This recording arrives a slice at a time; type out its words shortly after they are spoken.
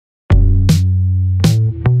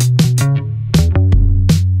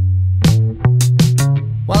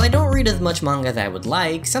much manga as I would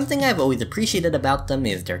like, something I've always appreciated about them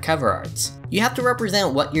is their cover arts. You have to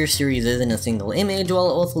represent what your series is in a single image while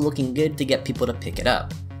also looking good to get people to pick it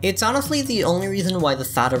up. It's honestly the only reason why the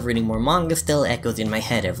thought of reading more manga still echoes in my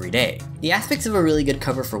head every day. The aspects of a really good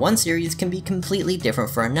cover for one series can be completely different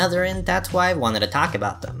for another, and that's why I wanted to talk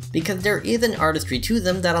about them, because there is an artistry to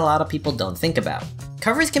them that a lot of people don't think about.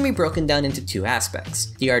 Covers can be broken down into two aspects,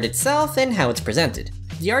 the art itself and how it's presented.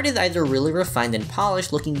 The art is either really refined and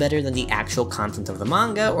polished, looking better than the actual content of the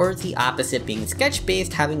manga, or the opposite, being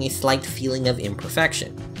sketch-based, having a slight feeling of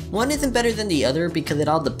imperfection. One isn't better than the other because it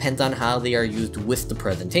all depends on how they are used with the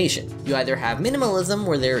presentation. You either have minimalism,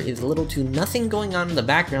 where there is little to nothing going on in the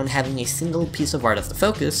background, having a single piece of art as the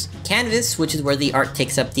focus, canvas, which is where the art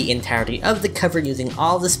takes up the entirety of the cover using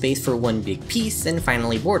all the space for one big piece, and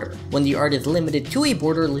finally border, when the art is limited to a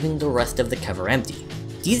border, leaving the rest of the cover empty.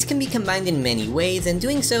 These can be combined in many ways, and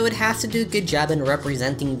doing so it has to do a good job in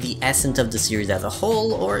representing the essence of the series as a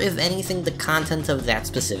whole, or if anything, the content of that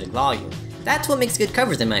specific volume. That's what makes good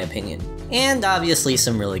covers in my opinion. And obviously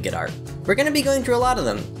some really good art. We're gonna be going through a lot of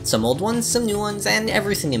them, some old ones, some new ones, and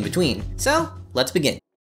everything in between. So, let's begin.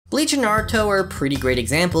 Bleach and Naruto are pretty great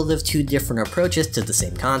examples of two different approaches to the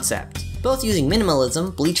same concept. Both using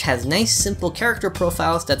minimalism, Bleach has nice simple character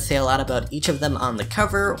profiles that say a lot about each of them on the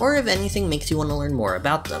cover, or if anything makes you want to learn more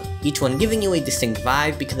about them. Each one giving you a distinct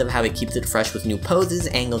vibe because of how it keeps it fresh with new poses,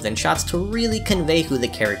 angles, and shots to really convey who the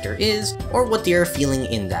character is, or what they are feeling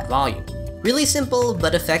in that volume. Really simple,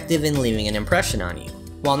 but effective in leaving an impression on you.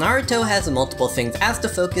 While Naruto has multiple things as the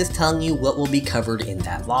focus, telling you what will be covered in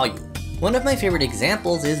that volume. One of my favorite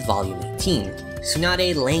examples is Volume 18,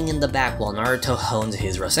 Tsunade laying in the back while Naruto hones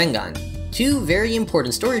his Rasengan. Two very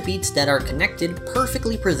important story beats that are connected,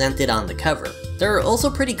 perfectly presented on the cover. They're also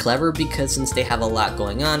pretty clever because since they have a lot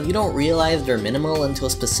going on, you don't realize they're minimal until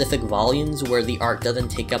specific volumes where the art doesn't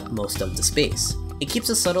take up most of the space. It keeps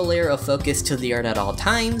a subtle layer of focus to the art at all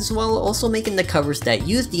times, while also making the covers that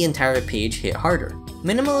use the entire page hit harder.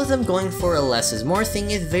 Minimalism going for a less is more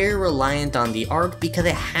thing is very reliant on the art because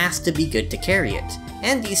it has to be good to carry it,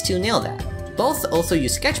 and these two nail that. Both also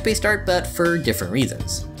use sketch-based art, but for different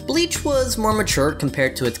reasons. Bleach was more mature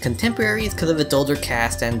compared to its contemporaries because of its older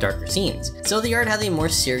cast and darker scenes, so the art has a more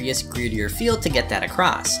serious, grittier feel to get that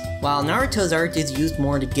across, while Naruto's art is used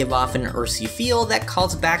more to give off an earthy feel that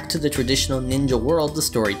calls back to the traditional ninja world the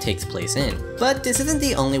story takes place in. But this isn't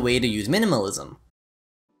the only way to use minimalism.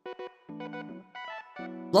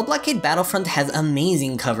 Blockade Battlefront has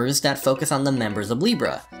amazing covers that focus on the members of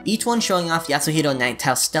Libra, each one showing off Yasuhiro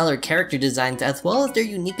Nightout's stellar character designs as well as their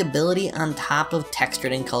unique ability on top of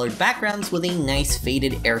textured and colored backgrounds with a nice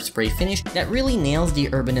faded airspray finish that really nails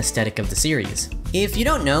the urban aesthetic of the series. If you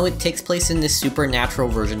don't know, it takes place in this supernatural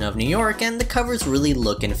version of New York, and the covers really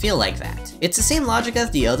look and feel like that. It's the same logic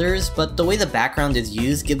as the others, but the way the background is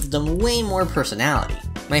used gives them way more personality.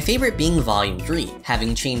 My favorite being Volume 3,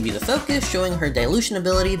 having Chain be the focus, showing her dilution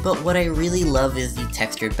ability, but what I really love is the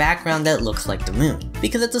textured background that looks like the moon,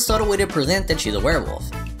 because it's a subtle way to present that she's a werewolf.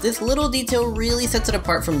 This little detail really sets it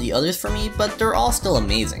apart from the others for me, but they're all still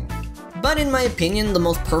amazing. But in my opinion, the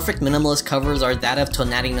most perfect minimalist covers are that of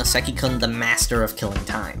Tonari no Seki-kun, the master of killing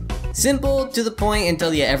time. Simple, to the point, and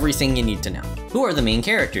tell you everything you need to know. Who are the main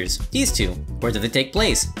characters? These two. Where did it take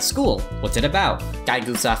place? School. What's it about? Guy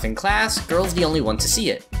goofs off in class, girl's the only one to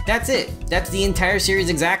see it. That's it. That's the entire series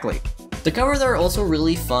exactly. The covers are also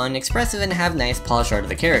really fun, expressive, and have nice polished art of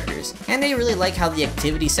the characters. And I really like how the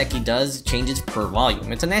activity Seki does changes per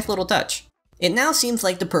volume. It's a nice little touch. It now seems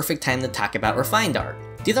like the perfect time to talk about refined art.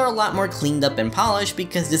 These are a lot more cleaned up and polished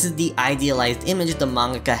because this is the idealized image the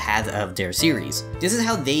mangaka has of their series. This is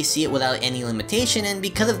how they see it without any limitation, and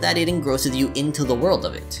because of that it engrosses you into the world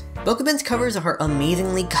of it. Bokuben's covers are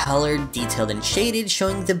amazingly colored, detailed, and shaded,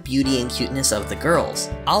 showing the beauty and cuteness of the girls.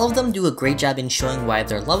 All of them do a great job in showing why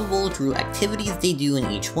they're lovable through activities they do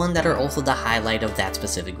in each one that are also the highlight of that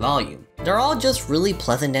specific volume. They're all just really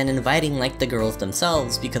pleasant and inviting like the girls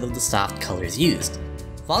themselves because of the soft colors used.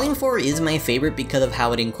 Volume 4 is my favorite because of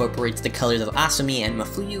how it incorporates the colors of Asumi and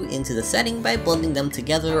Mafuyu into the setting by blending them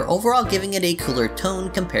together, overall giving it a cooler tone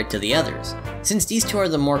compared to the others, since these two are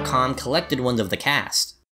the more calm, collected ones of the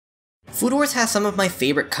cast. Food Wars has some of my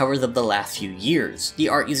favorite covers of the last few years, the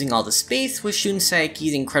art using all the space with Shun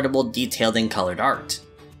Saeki's incredible detailed and colored art.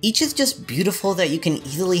 Each is just beautiful that you can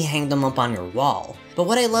easily hang them up on your wall, but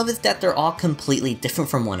what I love is that they're all completely different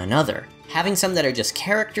from one another. Having some that are just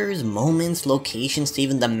characters, moments, locations, to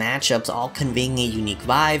even the matchups all conveying a unique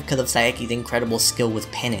vibe because of Saeki's incredible skill with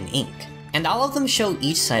pen and ink. And all of them show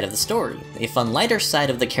each side of the story, a fun lighter side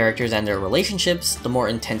of the characters and their relationships, the more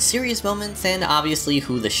intense serious moments, and obviously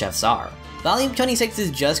who the chefs are. Volume 26 is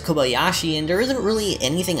just Kobayashi and there isn't really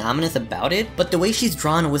anything ominous about it, but the way she's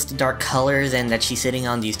drawn with the dark colors and that she's sitting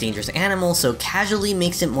on these dangerous animals so casually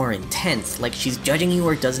makes it more intense, like she's judging you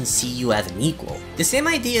or doesn't see you as an equal. The same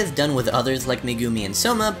idea is done with others like Megumi and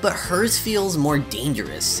Soma, but hers feels more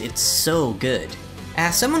dangerous. It's so good.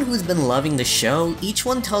 As someone who's been loving the show, each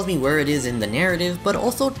one tells me where it is in the narrative, but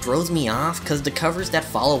also throws me off because the covers that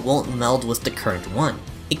follow won't meld with the current one.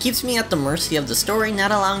 It keeps me at the mercy of the story,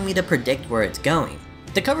 not allowing me to predict where it's going.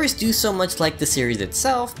 The covers do so much like the series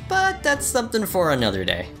itself, but that's something for another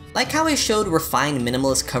day. Like how I showed refined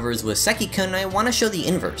minimalist covers with Seki-kun, I want to show the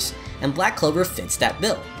inverse, and Black Clover fits that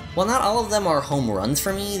bill. While not all of them are home runs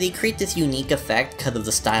for me, they create this unique effect because of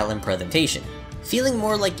the style and presentation, feeling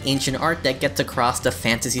more like ancient art that gets across the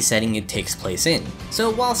fantasy setting it takes place in. So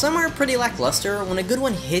while some are pretty lackluster, when a good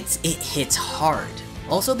one hits, it hits hard.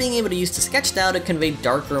 Also being able to use the sketch style to convey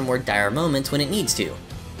darker, more dire moments when it needs to.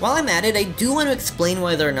 While I'm at it, I do want to explain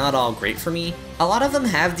why they're not all great for me. A lot of them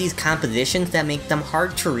have these compositions that make them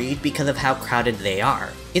hard to read because of how crowded they are.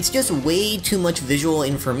 It's just way too much visual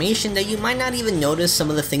information that you might not even notice some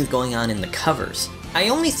of the things going on in the covers. I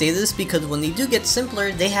only say this because when they do get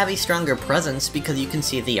simpler, they have a stronger presence because you can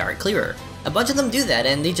see the art clearer. A bunch of them do that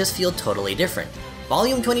and they just feel totally different.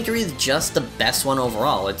 Volume 23 is just the best one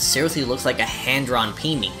overall. It seriously looks like a hand-drawn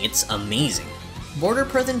painting. It's amazing. Border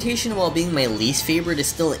presentation, while being my least favorite, is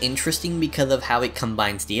still interesting because of how it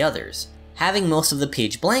combines the others. Having most of the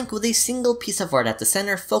page blank with a single piece of art at the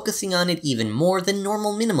center focusing on it even more than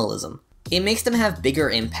normal minimalism. It makes them have bigger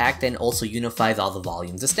impact and also unifies all the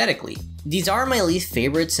volumes aesthetically. These are my least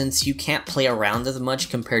favorite since you can't play around as much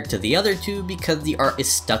compared to the other two because the art is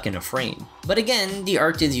stuck in a frame. But again, the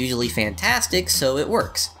art is usually fantastic, so it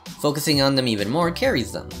works. Focusing on them even more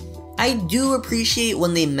carries them. I do appreciate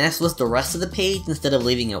when they mess with the rest of the page instead of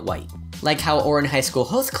leaving it white. Like how Ouran High School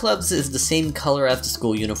Host Clubs is the same color as the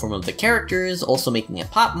school uniform of the characters, also making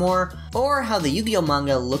it pop more, or how the Yu-Gi-Oh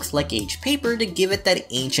manga looks like aged paper to give it that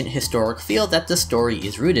ancient historic feel that the story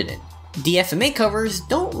is rooted in. The FMA covers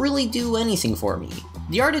don't really do anything for me.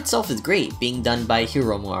 The art itself is great, being done by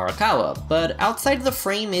Hiromu Arakawa, but outside of the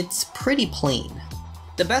frame it's pretty plain.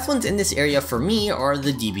 The best ones in this area for me are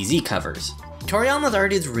the DBZ covers. Toriyama's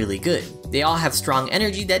art is really good. They all have strong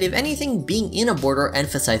energy that if anything being in a border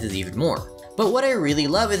emphasizes even more. But what I really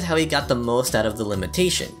love is how he got the most out of the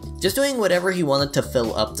limitation, just doing whatever he wanted to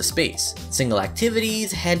fill up the space. Single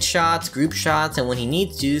activities, headshots, group shots, and when he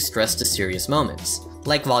needs to, stress to serious moments.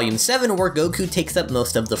 Like Volume 7 where Goku takes up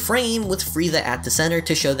most of the frame with Frieza at the center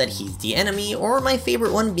to show that he's the enemy, or my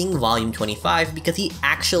favorite one being Volume 25 because he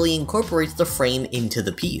actually incorporates the frame into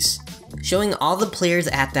the piece, showing all the players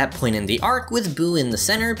at that point in the arc with Boo in the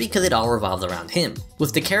center because it all revolves around him,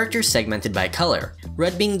 with the characters segmented by color,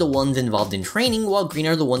 red being the ones involved in training while green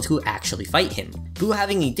are the ones who actually fight him, Boo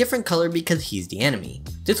having a different color because he's the enemy.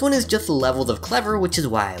 This one is just levels of clever, which is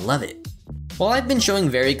why I love it. While I've been showing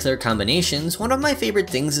very clear combinations, one of my favorite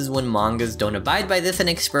things is when mangas don't abide by this and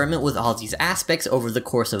experiment with all these aspects over the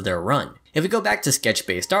course of their run. If we go back to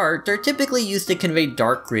sketch-based art, they're typically used to convey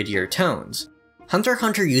dark, grittier tones. Hunter x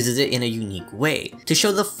Hunter uses it in a unique way, to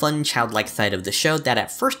show the fun, childlike side of the show that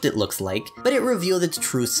at first it looks like, but it reveals its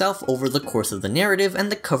true self over the course of the narrative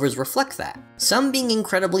and the covers reflect that, some being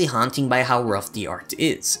incredibly haunting by how rough the art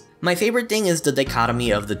is. My favorite thing is the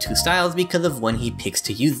dichotomy of the two styles because of when he picks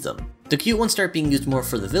to use them. The cute ones start being used more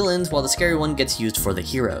for the villains, while the scary one gets used for the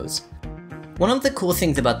heroes. One of the cool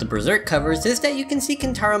things about the Berserk covers is that you can see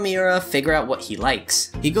Kentaro Miura figure out what he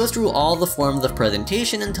likes. He goes through all the forms of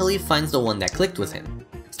presentation until he finds the one that clicked with him,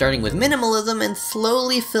 starting with minimalism and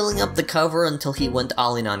slowly filling up the cover until he went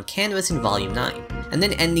all in on canvas in Volume 9, and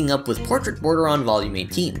then ending up with portrait border on Volume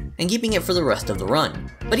 18, and keeping it for the rest of the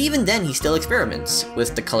run. But even then he still experiments,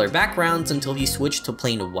 with the color backgrounds until he switched to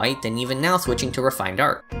plain white and even now switching to refined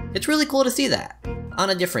art. It's really cool to see that. On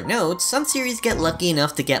a different note, some series get lucky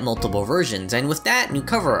enough to get multiple versions, and with that, new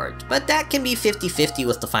cover art, but that can be 50-50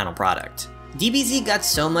 with the final product. DBZ got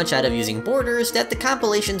so much out of using borders that the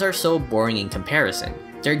compilations are so boring in comparison.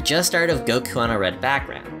 They're just art of Goku on a red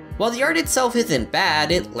background. While the art itself isn't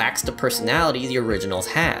bad, it lacks the personality the originals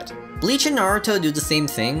had. Bleach and Naruto do the same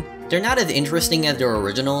thing. They're not as interesting as their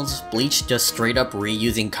originals, Bleach just straight up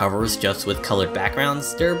reusing covers just with colored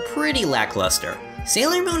backgrounds. They're pretty lackluster.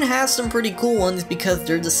 Sailor Moon has some pretty cool ones because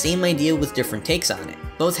they're the same idea with different takes on it.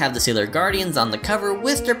 Both have the Sailor Guardians on the cover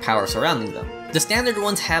with their power surrounding them. The standard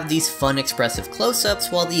ones have these fun expressive close-ups,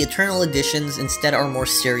 while the Eternal editions instead are more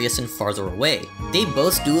serious and farther away. They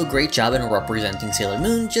both do a great job in representing Sailor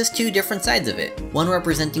Moon, just two different sides of it. One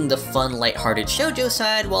representing the fun, lighthearted shoujo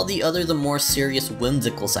side, while the other the more serious,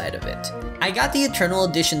 whimsical side of it. I got the Eternal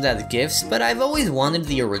editions as gifts, but I've always wanted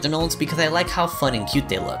the originals because I like how fun and cute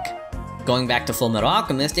they look. Going back to Fullmetal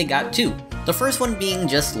Alchemist, it got two. The first one being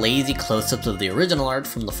just lazy close-ups of the original art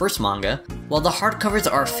from the first manga, while the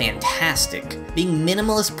hardcovers are fantastic, being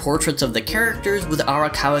minimalist portraits of the characters with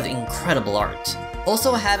Arakawa's incredible art.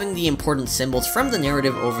 Also having the important symbols from the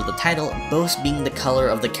narrative over the title, both being the color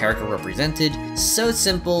of the character represented. So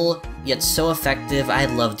simple, yet so effective. I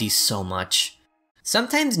love these so much.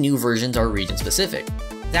 Sometimes new versions are region specific.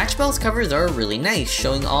 Zatch Bell's covers are really nice,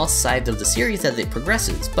 showing all sides of the series as it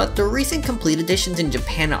progresses, but the recent complete editions in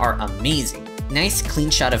Japan are amazing. Nice clean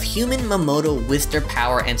shot of human Momoto with their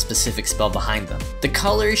power and specific spell behind them. The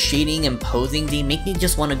colors, shading, and posing, they make me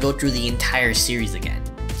just want to go through the entire series again.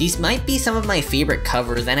 These might be some of my favorite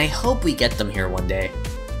covers, and I hope we get them here one day.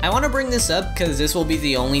 I want to bring this up because this will be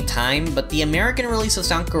the only time, but the American release of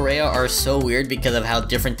Sankorea are so weird because of how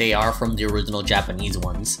different they are from the original Japanese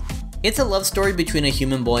ones. It's a love story between a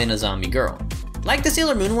human boy and a zombie girl. Like the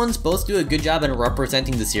Sailor Moon ones, both do a good job in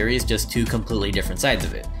representing the series, just two completely different sides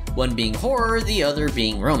of it. One being horror, the other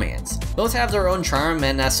being romance. Both have their own charm,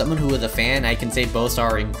 and as someone who is a fan, I can say both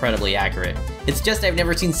are incredibly accurate. It's just I've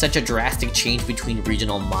never seen such a drastic change between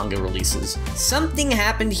regional manga releases. Something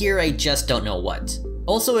happened here, I just don't know what.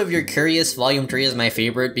 Also, if you're curious, Volume 3 is my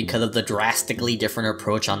favorite because of the drastically different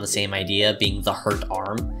approach on the same idea, being the hurt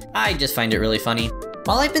arm. I just find it really funny.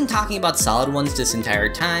 While I've been talking about solid ones this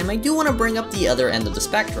entire time, I do want to bring up the other end of the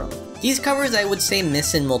spectrum. These covers I would say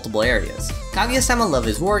miss in multiple areas. Kaguya-sama Love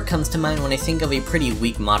is War comes to mind when I think of a pretty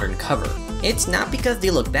weak modern cover. It's not because they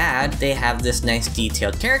look bad, they have this nice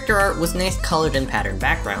detailed character art with nice colored and patterned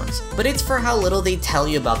backgrounds, but it's for how little they tell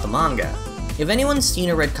you about the manga. If anyone's seen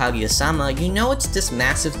or read Kaguya-sama, you know it's this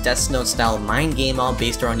massive Death Note style mind game all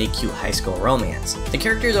based around a cute high school romance. The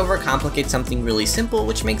characters overcomplicate something really simple,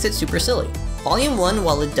 which makes it super silly. Volume 1,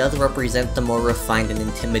 while it does represent the more refined and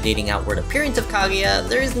intimidating outward appearance of Kaguya,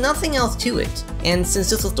 there is nothing else to it. And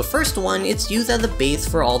since this was the first one, it's used as a base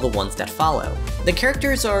for all the ones that follow. The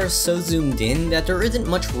characters are so zoomed in that there isn't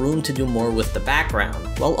much room to do more with the background,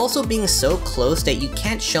 while also being so close that you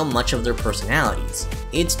can't show much of their personalities.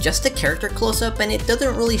 It's just a character close-up and it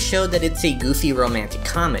doesn't really show that it's a goofy romantic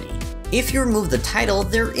comedy. If you remove the title,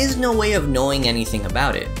 there is no way of knowing anything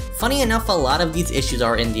about it. Funny enough, a lot of these issues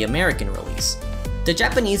are in the American release. The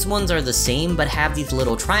Japanese ones are the same, but have these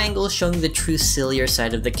little triangles showing the true sillier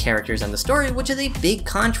side of the characters and the story, which is a big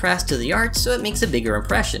contrast to the art, so it makes a bigger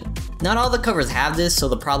impression. Not all the covers have this, so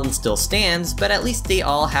the problem still stands, but at least they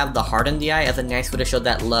all have the heart in the eye as a nice way to show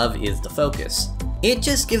that love is the focus. It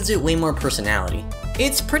just gives it way more personality.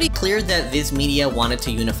 It's pretty clear that Viz Media wanted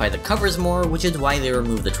to unify the covers more, which is why they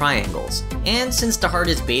removed the triangles. And since the heart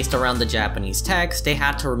is based around the Japanese text, they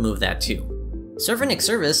had to remove that too. Servant X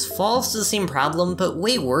Service falls to the same problem, but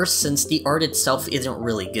way worse since the art itself isn't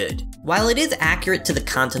really good. While it is accurate to the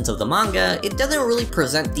contents of the manga, it doesn't really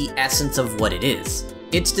present the essence of what it is.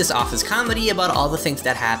 It's this office comedy about all the things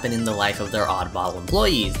that happen in the life of their oddball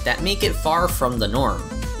employees that make it far from the norm.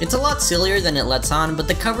 It's a lot sillier than it lets on, but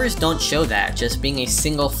the covers don't show that, just being a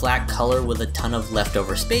single flat color with a ton of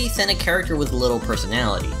leftover space and a character with little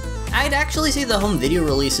personality. I'd actually say the home video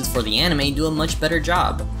releases for the anime do a much better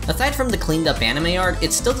job. Aside from the cleaned up anime art,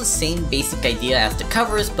 it's still the same basic idea as the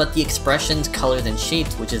covers, but the expressions, colors, and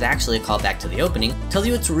shapes, which is actually a callback to the opening, tells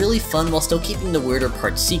you it's really fun while still keeping the weirder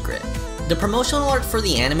parts secret. The promotional art for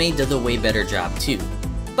the anime does a way better job too.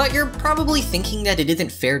 But you're probably thinking that it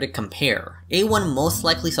isn't fair to compare. A1 most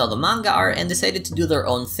likely saw the manga art and decided to do their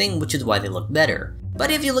own thing, which is why they look better.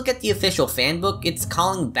 But if you look at the official fanbook, it's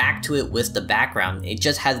calling back to it with the background. It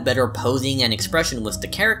just has better posing and expression with the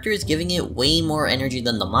characters, giving it way more energy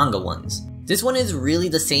than the manga ones. This one is really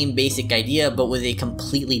the same basic idea, but with a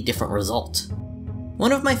completely different result.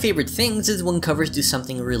 One of my favorite things is when covers do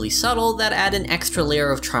something really subtle that add an extra layer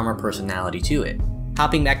of charm or personality to it.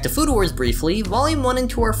 Hopping back to Food Wars briefly, Volume 1 and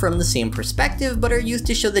 2 are from the same perspective, but are used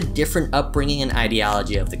to show the different upbringing and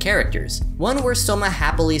ideology of the characters. One where Soma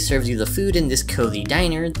happily serves you the food in this cozy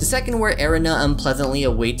diner, the second where Erina unpleasantly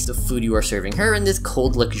awaits the food you are serving her in this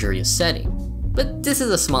cold, luxurious setting. But this is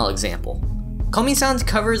a small example. Komi-san's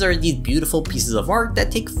covers are these beautiful pieces of art that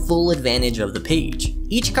take full advantage of the page,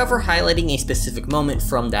 each cover highlighting a specific moment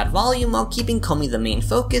from that volume while keeping Komi the main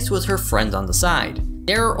focus with her friends on the side.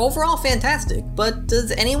 They're overall fantastic, but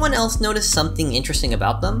does anyone else notice something interesting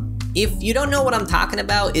about them? If you don't know what I'm talking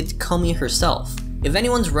about, it's Komi herself. If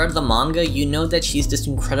anyone's read the manga, you know that she's this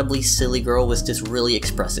incredibly silly girl with this really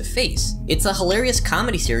expressive face. It's a hilarious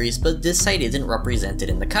comedy series, but this side isn't represented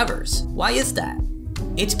in the covers. Why is that?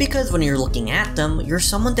 It's because when you're looking at them, you're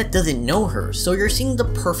someone that doesn't know her, so you're seeing the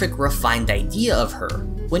perfect refined idea of her.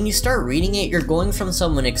 When you start reading it, you're going from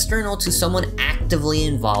someone external to someone actively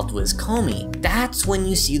involved with Komi. That's when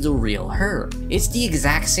you see the real her. It's the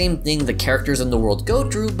exact same thing the characters in the world go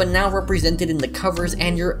through, but now represented in the covers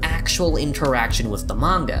and your actual interaction with the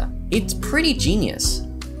manga. It's pretty genius.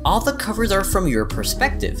 All the covers are from your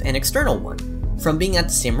perspective, an external one. From being at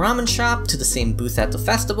the same ramen shop, to the same booth at the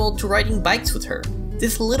festival, to riding bikes with her.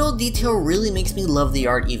 This little detail really makes me love the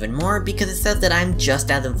art even more because it says that I'm just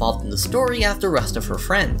as involved in the story as the rest of her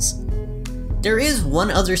friends. There is one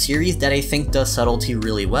other series that I think does subtlety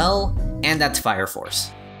really well, and that's Fire Force.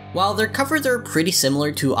 While their covers are pretty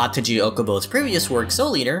similar to Ataji Okubo's previous work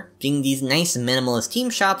Soul Eater, being these nice minimalist team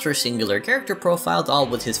shots or singular character profiles all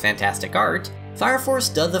with his fantastic art, Fire Force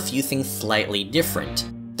does a few things slightly different,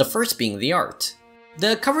 the first being the art.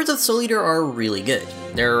 The covers of Soul Eater are really good.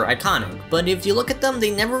 They're iconic, but if you look at them, they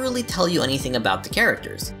never really tell you anything about the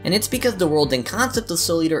characters. And it's because the world and concept of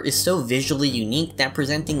Soul Eater is so visually unique that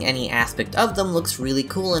presenting any aspect of them looks really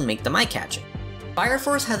cool and make them eye-catching. Fire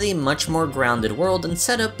Force has a much more grounded world and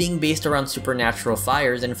setup being based around supernatural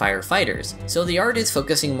fires and firefighters, so the art is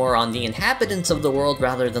focusing more on the inhabitants of the world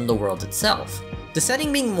rather than the world itself. The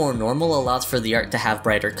setting being more normal allows for the art to have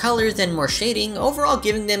brighter colors and more shading, overall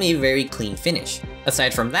giving them a very clean finish.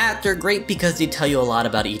 Aside from that, they're great because they tell you a lot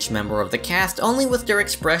about each member of the cast only with their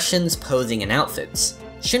expressions, posing, and outfits.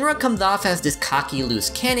 Shinra comes off as this cocky loose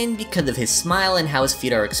cannon because of his smile and how his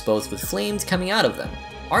feet are exposed with flames coming out of them.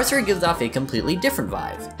 Arthur gives off a completely different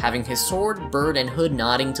vibe, having his sword, bird, and hood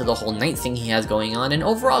nodding to the whole knight thing he has going on and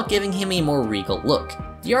overall giving him a more regal look.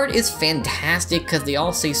 The art is fantastic because they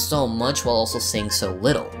all say so much while also saying so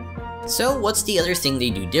little. So what's the other thing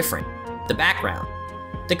they do different? The background.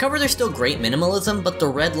 The covers are still great minimalism, but the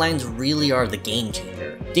red lines really are the game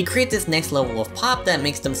changer. They create this next level of pop that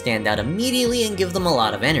makes them stand out immediately and give them a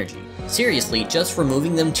lot of energy. Seriously, just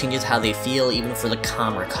removing them changes how they feel even for the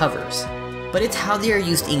calmer covers. But it's how they are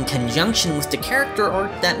used in conjunction with the character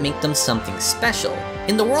art that make them something special.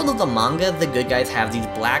 In the world of the manga, the good guys have these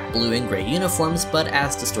black, blue, and gray uniforms, but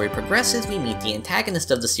as the story progresses, we meet the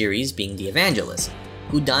antagonist of the series being the Evangelist,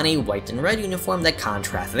 who don a white and red uniform that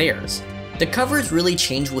contrast theirs. The covers really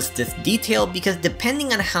change with this detail because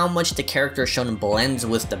depending on how much the character shown blends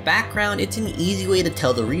with the background, it's an easy way to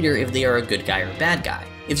tell the reader if they are a good guy or bad guy.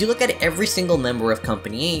 If you look at every single member of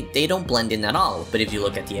Company 8, they don't blend in at all, but if you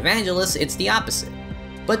look at the Evangelist, it's the opposite.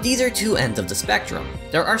 But these are two ends of the spectrum.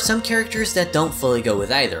 There are some characters that don't fully go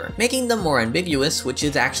with either, making them more ambiguous, which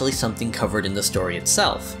is actually something covered in the story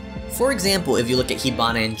itself. For example, if you look at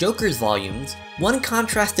Hibana and Joker's volumes, one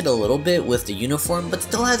contrasted a little bit with the uniform but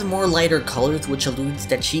still has more lighter colors, which alludes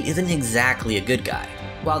that she isn't exactly a good guy,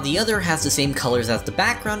 while the other has the same colors as the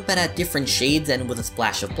background but at different shades and with a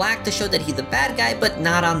splash of black to show that he's a bad guy but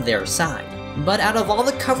not on their side. But out of all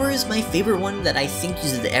the covers, my favorite one that I think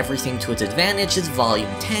uses everything to its advantage is Volume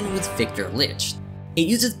 10 with Victor Licht. It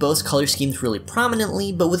uses both color schemes really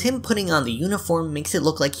prominently, but with him putting on the uniform makes it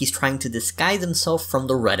look like he's trying to disguise himself from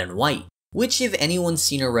the red and white. Which, if anyone's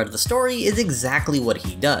seen or read the story, is exactly what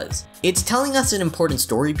he does. It's telling us an important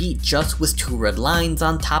story beat just with two red lines,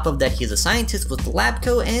 on top of that he's a scientist with the lab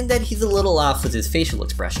coat and that he's a little off with his facial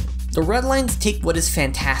expression. The red lines take what is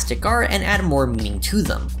fantastic art and add more meaning to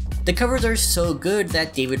them. The covers are so good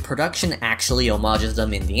that David Production actually homages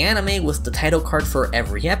them in the anime with the title card for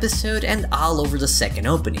every episode and all over the second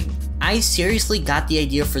opening. I seriously got the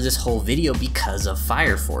idea for this whole video because of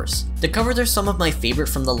Fire Force. The covers are some of my favorite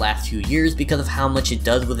from the last few years because of how much it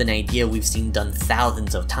does with an idea we've seen done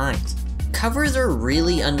thousands of times. Covers are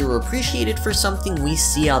really underappreciated for something we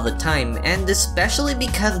see all the time, and especially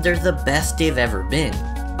because they're the best they've ever been.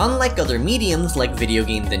 Unlike other mediums like video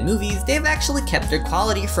games and movies, they've actually kept their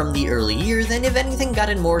quality from the early years and if anything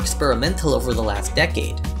gotten more experimental over the last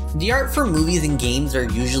decade. The art for movies and games are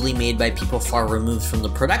usually made by people far removed from the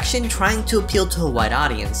production trying to appeal to a wide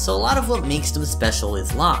audience, so a lot of what makes them special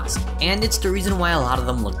is lost, and it's the reason why a lot of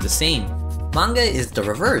them look the same. Manga is the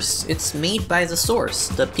reverse. It's made by the source,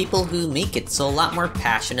 the people who make it, so a lot more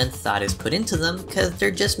passion and thought is put into them because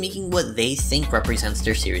they're just making what they think represents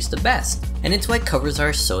their series the best, and it's why covers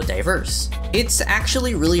are so diverse. It's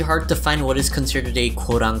actually really hard to find what is considered a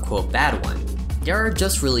quote-unquote bad one. There are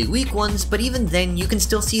just really weak ones, but even then you can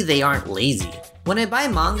still see they aren't lazy. When I buy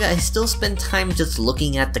manga, I still spend time just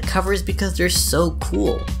looking at the covers because they're so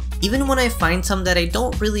cool. Even when I find some that I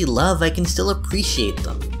don't really love, I can still appreciate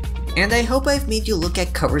them. And I hope I've made you look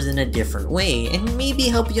at covers in a different way, and maybe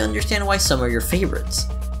help you understand why some are your favorites.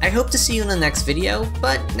 I hope to see you in the next video,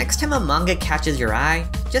 but next time a manga catches your eye,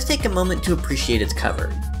 just take a moment to appreciate its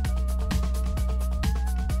cover.